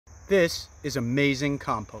This is amazing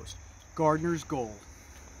compost, gardener's gold,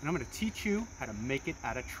 and I'm going to teach you how to make it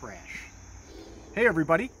out of trash. Hey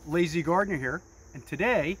everybody, Lazy Gardener here, and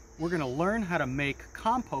today we're going to learn how to make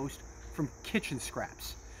compost from kitchen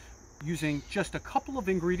scraps using just a couple of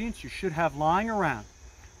ingredients you should have lying around.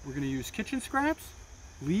 We're going to use kitchen scraps,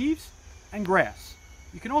 leaves, and grass.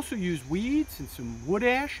 You can also use weeds and some wood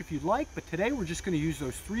ash if you'd like, but today we're just going to use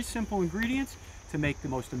those three simple ingredients to make the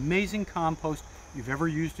most amazing compost you've ever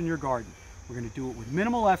used in your garden. We're going to do it with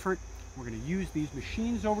minimal effort. We're going to use these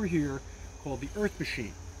machines over here called the Earth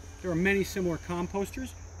Machine. There are many similar composters,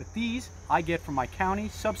 but these I get from my county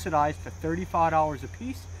subsidized for $35 a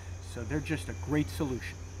piece, so they're just a great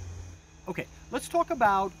solution. Okay, let's talk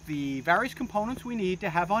about the various components we need to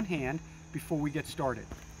have on hand before we get started.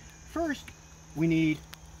 First, we need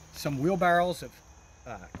some wheelbarrows of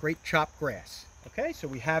great chopped grass. Okay, so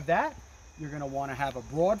we have that. You're going to want to have a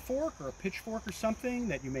broad fork or a pitchfork or something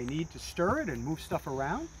that you may need to stir it and move stuff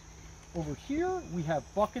around. Over here we have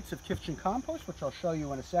buckets of kitchen compost, which I'll show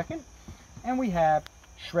you in a second, and we have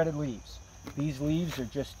shredded leaves. These leaves are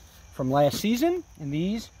just from last season, and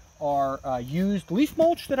these are used leaf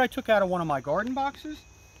mulch that I took out of one of my garden boxes,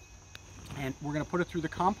 and we're going to put it through the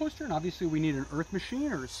composter, and obviously we need an Earth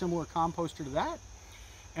Machine or a similar composter to that.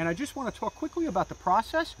 And I just want to talk quickly about the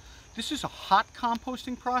process. This is a hot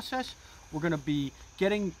composting process. We're going to be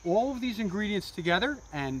getting all of these ingredients together,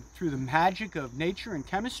 and through the magic of nature and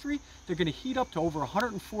chemistry, they're going to heat up to over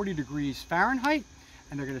 140 degrees Fahrenheit,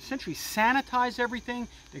 and they're going to essentially sanitize everything.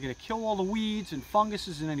 They're going to kill all the weeds and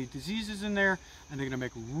funguses and any diseases in there, and they're going to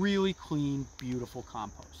make really clean, beautiful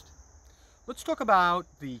compost. Let's talk about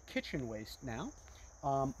the kitchen waste now.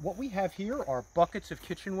 What we have here are buckets of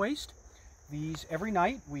kitchen waste. These, every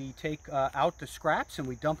night we take out the scraps and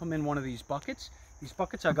we dump them in one of these buckets. These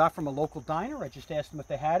buckets I got from a local diner. I just asked them if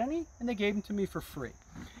they had any, and they gave them to me for free.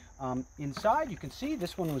 Inside, you can see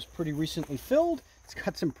this one was pretty recently filled. It's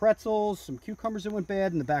got some pretzels, some cucumbers that went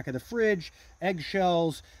bad in the back of the fridge,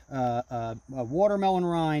 eggshells, a watermelon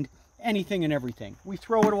rind, anything and everything. We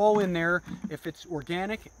throw it all in there. If it's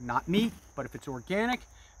organic, not meat, but if it's organic,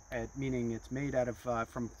 meaning it's made out of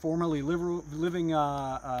from formerly living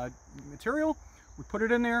material, we put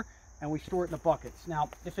it in there and we store it in the buckets. Now,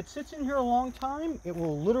 if it sits in here a long time, it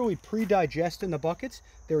will literally pre-digest in the buckets.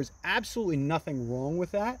 There is absolutely nothing wrong with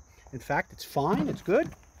that. In fact, it's fine, it's good.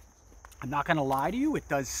 I'm not gonna lie to you, it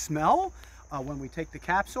does smell when we take the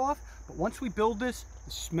caps off, but once we build this,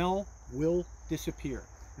 the smell will disappear.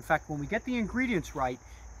 In fact, when we get the ingredients right,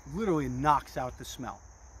 it literally knocks out the smell.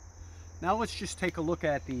 Now let's just take a look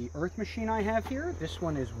at the Earth Machine I have here. This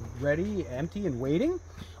one is ready, empty, and waiting.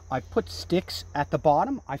 I've put sticks at the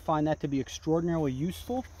bottom. I find that to be extraordinarily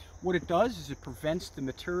useful. What it does is it prevents the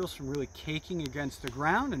materials from really caking against the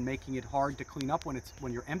ground and making it hard to clean up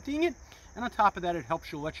when you're emptying it. And on top of that, it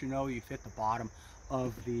helps let you know you've hit the bottom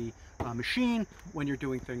of the machine when you're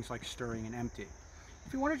doing things like stirring and emptying.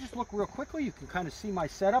 If you want to just look real quickly, you can kind of see my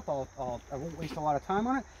setup. I won't waste a lot of time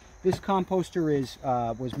on it. This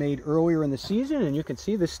composter was made earlier in the season, and you can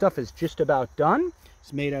see this stuff is just about done.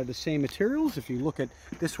 It's made out of the same materials. If you look at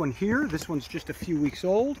this one here, this one's just a few weeks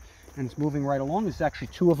old, and it's moving right along. There's actually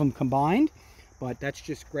two of them combined, but that's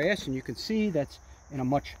just grass, and you can see that's in a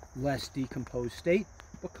much less decomposed state,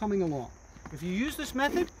 but coming along. If you use this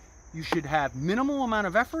method, you should have minimal amount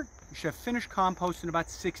of effort. You should have finished compost in about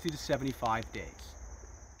 60 to 75 days.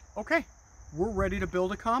 Okay, we're ready to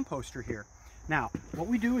build a composter here. Now, what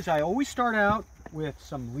we do is I always start out with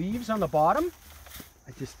some leaves on the bottom.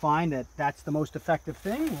 I just find that that's the most effective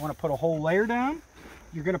thing. We want to put a whole layer down.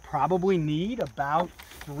 You're going to probably need about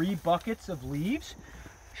 3 buckets of leaves.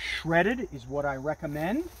 Shredded is what I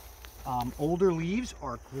recommend. Older leaves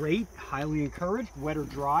are great, highly encouraged. Wet or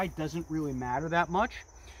dry doesn't really matter that much.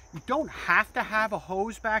 You don't have to have a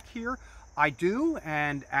hose back here. I do,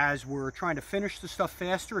 and as we're trying to finish the stuff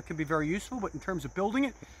faster, it can be very useful, but in terms of building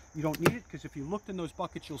it, you don't need it, because if you looked in those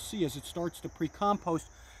buckets, you'll see as it starts to pre-compost,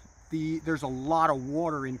 there's a lot of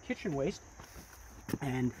water in kitchen waste,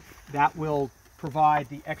 and that will provide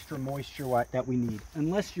the extra moisture that we need,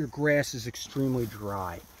 unless your grass is extremely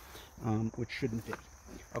dry, which shouldn't be.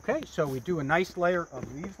 Okay, so we do a nice layer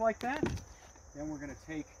of leaves like that. Then we're going to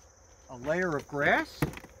take a layer of grass,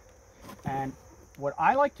 and what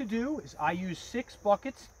I like to do is I use 6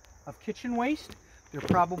 buckets of kitchen waste. They're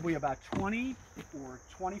probably about 20 or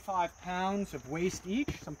 25 pounds of waste each,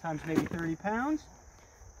 sometimes maybe 30 pounds.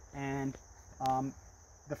 And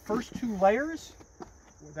the first 2 layers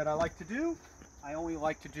that I like to do, I only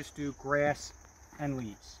like to just do grass and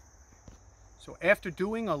leaves. So after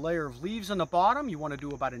doing a layer of leaves on the bottom, you want to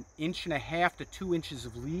do about 1.5 to 2 inches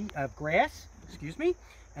of grass,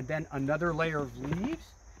 and then another layer of leaves,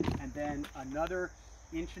 and then another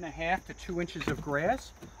 1.5 to 2 inches of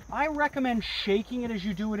grass. I recommend shaking it as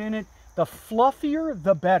you do it in it. The fluffier,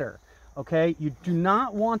 the better. Okay, you do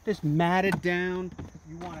not want this matted down.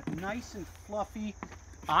 You want it nice and fluffy.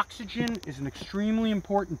 Oxygen is an extremely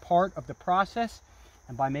important part of the process,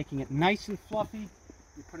 and by making it nice and fluffy,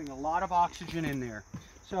 you're putting a lot of oxygen in there.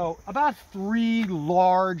 So about 3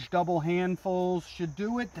 large double handfuls should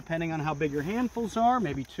do it, depending on how big your handfuls are.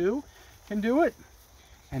 Maybe 2 can do it.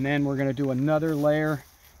 And then we're going to do another layer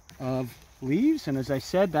of leaves, and as I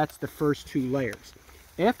said, that's the first 2 layers.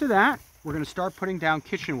 After that, we're going to start putting down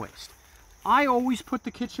kitchen waste. I always put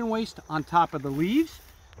the kitchen waste on top of the leaves.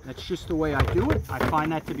 That's just the way I do it. I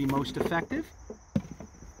find that to be most effective.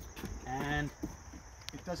 And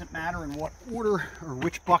it doesn't matter in what order or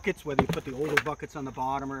which buckets, whether you put the older buckets on the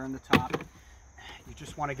bottom or on the top. You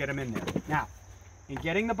just want to get them in there. Now, in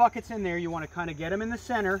getting the buckets in there, you want to kind of get them in the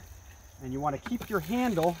center, and you want to keep your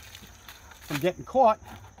handle from getting caught.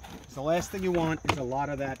 Because the last thing you want is a lot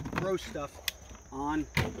of that gross stuff on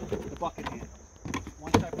the bucket handle.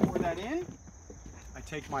 Once I pour that in, I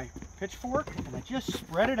take my pitchfork and I just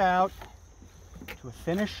spread it out to a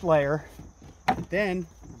finished layer. Then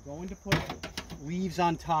I'm going to put leaves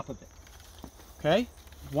on top of it. Okay?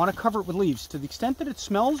 You want to cover it with leaves. To the extent that it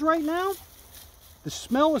smells right now, the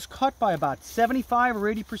smell is cut by about 75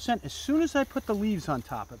 or 80% as soon as I put the leaves on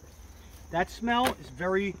top of it. That smell is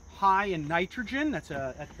very high in nitrogen. That's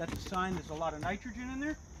a sign there's a lot of nitrogen in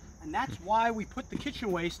there. And that's why we put the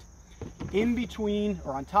kitchen waste in between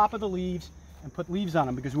or on top of the leaves and put leaves on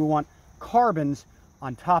them, because we want carbons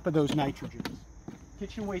on top of those nitrogens.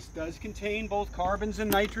 Kitchen waste does contain both carbons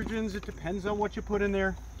and nitrogens. It depends on what you put in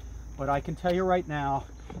there. But I can tell you right now,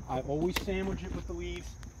 I always sandwich it with the leaves,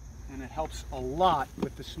 and it helps a lot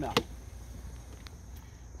with the smell.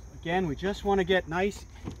 Again, we just want to get nice,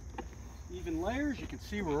 even layers. You can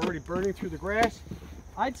see we're already burning through the grass.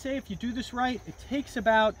 I'd say if you do this right, it takes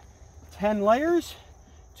about 10 layers.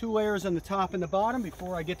 2 layers on the top and the bottom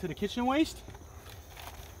before I get to the kitchen waste.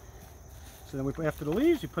 So then after the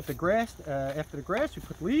leaves, you put the grass. After the grass, you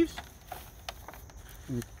put leaves.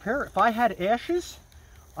 And you prepare. If I had ashes,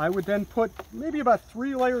 I would then put maybe about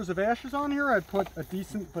 3 layers of ashes on here. I'd put a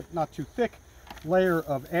decent, but not too thick, layer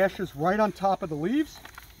of ashes right on top of the leaves.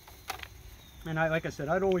 And like I said,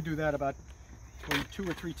 I'd only do that about 2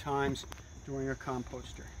 or 3 times during a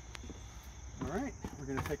composter. All right, we're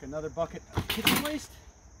going to take another bucket of kitchen waste.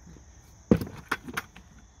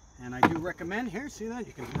 And I do recommend, here, see that?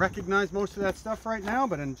 You can recognize most of that stuff right now,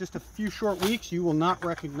 but in just a few short weeks, you will not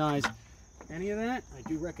recognize any of that. I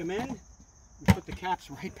do recommend you put the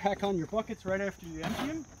caps right back on your buckets right after you empty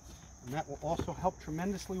them. And that will also help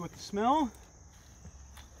tremendously with the smell.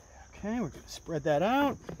 Okay, we're going to spread that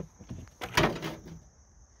out.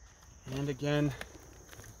 And again,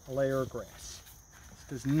 a layer of grass.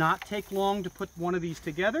 This does not take long to put one of these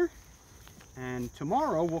together. And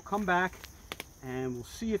tomorrow we'll come back and we'll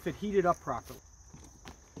see if it heated up properly.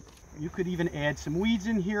 You could even add some weeds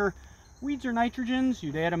in here. Weeds are nitrogens.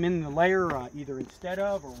 You'd add them in the layer either instead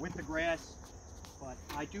of or with the grass. But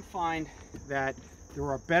I do find that there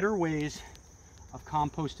are better ways of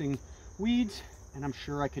composting weeds, and I'm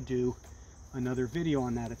sure I could do another video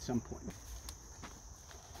on that at some point.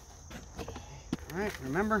 All right,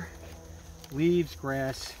 remember, leaves,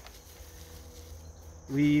 grass,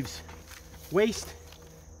 leaves, waste,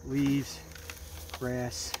 leaves,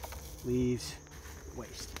 grass, leaves,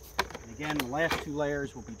 waste. And again, the last 2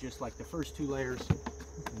 layers will be just like the first 2 layers,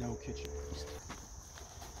 no kitchen waste.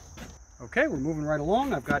 Okay, we're moving right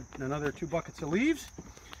along. I've got another 2 buckets of leaves.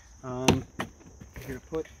 We're going to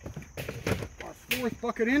put our 4th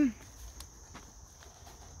bucket in.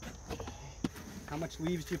 How much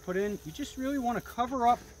leaves do you put in? You just really want to cover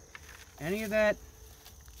up any of that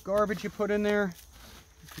garbage you put in there.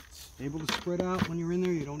 If it's able to spread out when you're in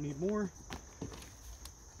there, you don't need more.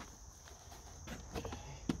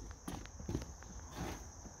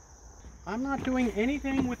 I'm not doing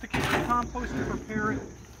anything with the kitchen compost to prepare it.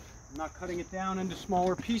 I'm not cutting it down into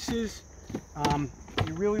smaller pieces.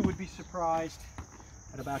 You really would be surprised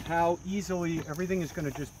at about how easily everything is going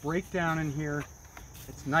to just break down in here.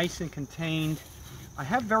 It's nice and contained. I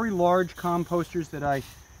have very large composters that I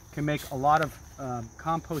can make a lot of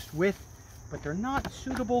compost with, but they're not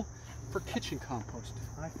suitable for kitchen compost.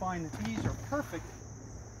 I find that these are perfect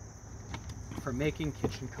for making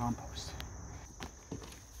kitchen compost.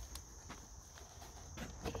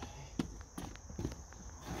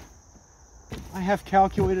 I have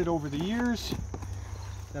calculated over the years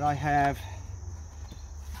that I have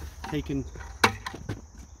taken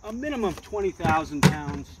a minimum of 20,000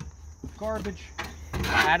 pounds of garbage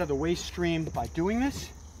out of the waste stream by doing this.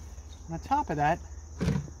 And on top of that,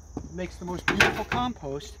 it makes the most beautiful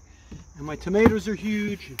compost. And my tomatoes are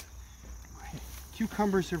huge, and my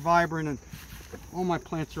cucumbers are vibrant, and all my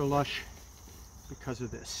plants are lush because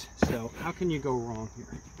of this. So how can you go wrong here?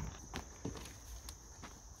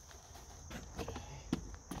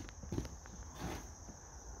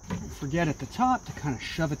 Don't forget at the top to kind of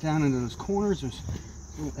shove it down into those corners. Those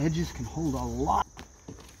little edges can hold a lot.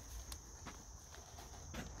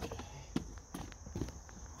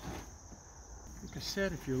 Like I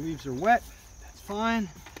said, if your leaves are wet, that's fine.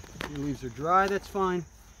 If your leaves are dry, that's fine.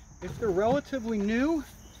 If they're relatively new,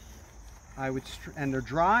 and they're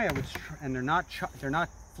dry, and they're not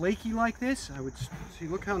flaky like this, I would see.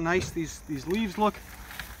 Look how nice these leaves look.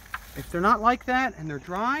 If they're not like that and they're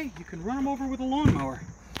dry, you can run them over with a lawnmower.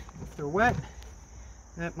 If they're wet,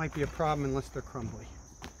 that might be a problem unless they're crumbly.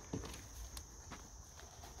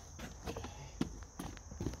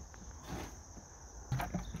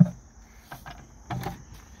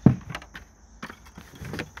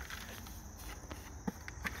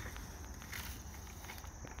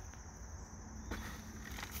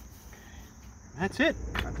 That's it.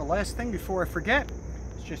 The last thing before I forget,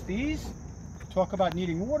 it's just these. Talk about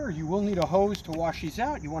needing water. You will need a hose to wash these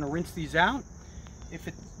out. You want to rinse these out.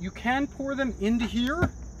 You can pour them into here.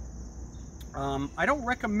 I don't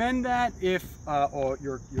recommend that if or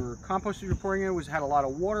your compost that you're pouring in had a lot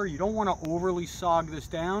of water. You don't want to overly sog this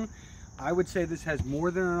down. I would say this has more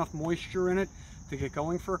than enough moisture in it to get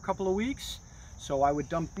going for a couple of weeks. So I would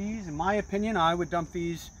dump these. In my opinion, I would dump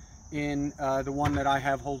these in the one that I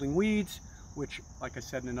have holding weeds, which, like I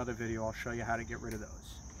said in another video, I'll show you how to get rid of those.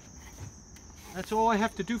 That's all I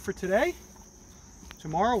have to do for today.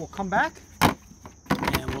 Tomorrow we'll come back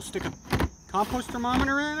and we'll stick a compost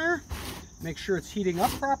thermometer in there, make sure it's heating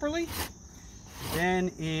up properly. Then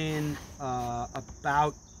in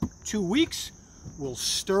about 2 weeks, we'll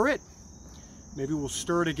stir it. Maybe we'll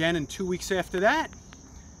stir it again in 2 weeks after that.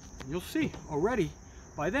 And you'll see already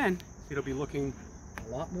by then, it'll be looking a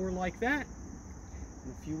lot more like that.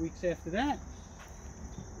 And a few weeks after that,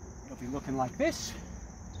 it'll be looking like this.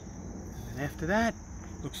 And then after that,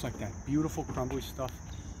 looks like that beautiful crumbly stuff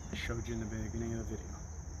I showed you in the beginning of the video.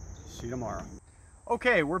 See you tomorrow.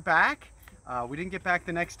 Okay, we're back. We didn't get back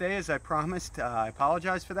the next day as I promised. I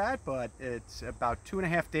apologize for that, but it's about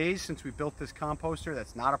 2.5 days since we built this composter.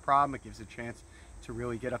 That's not a problem. It gives a chance to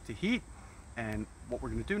really get up to heat. And what we're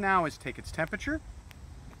going to do now is take its temperature.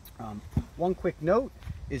 One quick note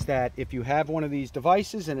is that if you have one of these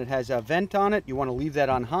devices and it has a vent on it, you want to leave that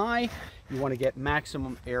on high. You want to get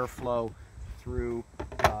maximum airflow through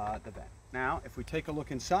the vent. Now, if we take a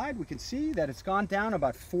look inside, we can see that it's gone down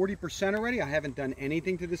about 40% already. I haven't done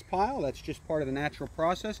anything to this pile. That's just part of the natural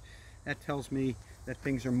process. That tells me that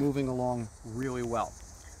things are moving along really well.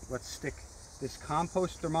 Let's stick this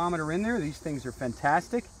compost thermometer in there. These things are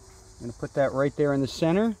fantastic. I'm going to put that right there in the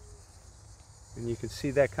center. And you can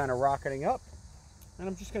see that kind of rocketing up. And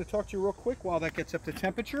I'm just going to talk to you real quick while that gets up to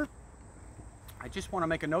temperature. I just want to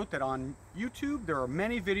make a note that on YouTube, there are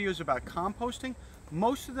many videos about composting.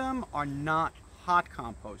 Most of them are not hot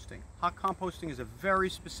composting. Hot composting is a very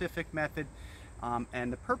specific method,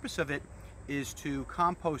 and the purpose of it is to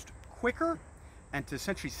compost quicker and to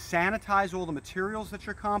essentially sanitize all the materials that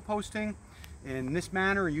you're composting. In this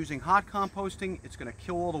manner, using hot composting, it's going to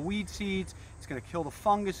kill all the weed seeds, it's going to kill the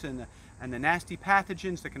fungus and the nasty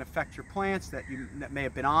pathogens that can affect your plants that may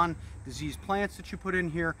have been on diseased plants that you put in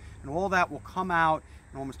here, and all that will come out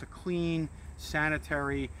in almost a clean,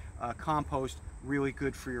 sanitary compost, really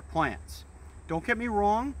good for your plants. Don't get me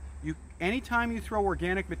wrong, anytime you throw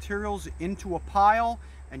organic materials into a pile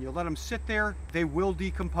and you let them sit there, they will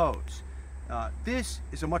decompose. This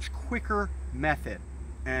is a much quicker method,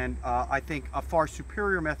 and I think a far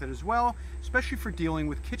superior method as well, especially for dealing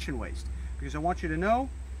with kitchen waste, because I want you to know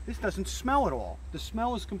this doesn't smell at all. The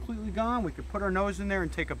smell is completely gone. We could put our nose in there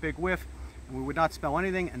and take a big whiff and we would not smell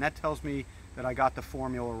anything, and that tells me that I got the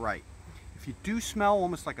formula right. If you do smell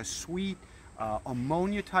almost like a sweet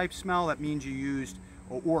ammonia type smell, that means you used,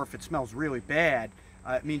 or if it smells really bad,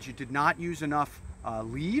 it means you did not use enough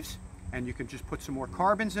leaves, and you can just put some more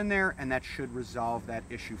carbons in there and that should resolve that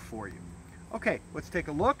issue for you. Okay, let's take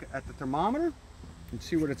a look at the thermometer and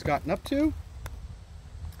see what it's gotten up to.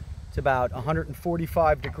 It's about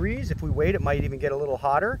 145 degrees. If we wait, it might even get a little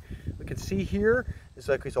hotter. We can see here,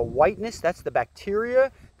 there's a whiteness. That's the bacteria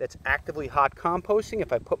that's actively hot composting.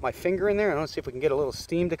 If I put my finger in there, I don't see if we can get a little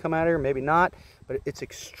steam to come out of here, maybe not, but it's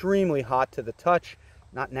extremely hot to the touch,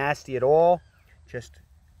 not nasty at all, just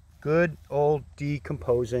good old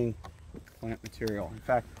decomposing plant material. In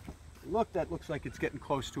fact, look, that looks like it's getting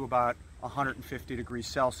close to about 150 degrees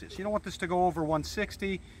Celsius. You don't want this to go over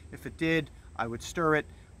 160. If it did, I would stir it,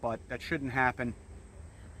 but that shouldn't happen.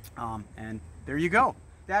 And there you go.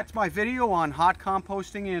 That's my video on hot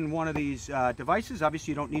composting in one of these devices.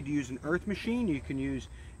 Obviously, you don't need to use an earth machine. You can use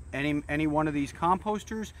any one of these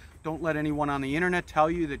composters. Don't let anyone on the internet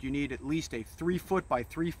tell you that you need at least a 3 foot by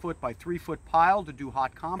 3 foot by 3 foot pile to do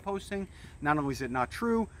hot composting. Not only is it not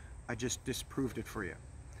true, I just disproved it for you.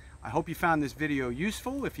 I hope you found this video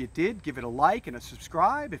useful. If you did, give it a like and a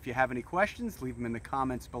subscribe. If you have any questions, leave them in the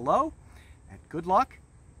comments below. And good luck,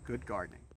 good gardening.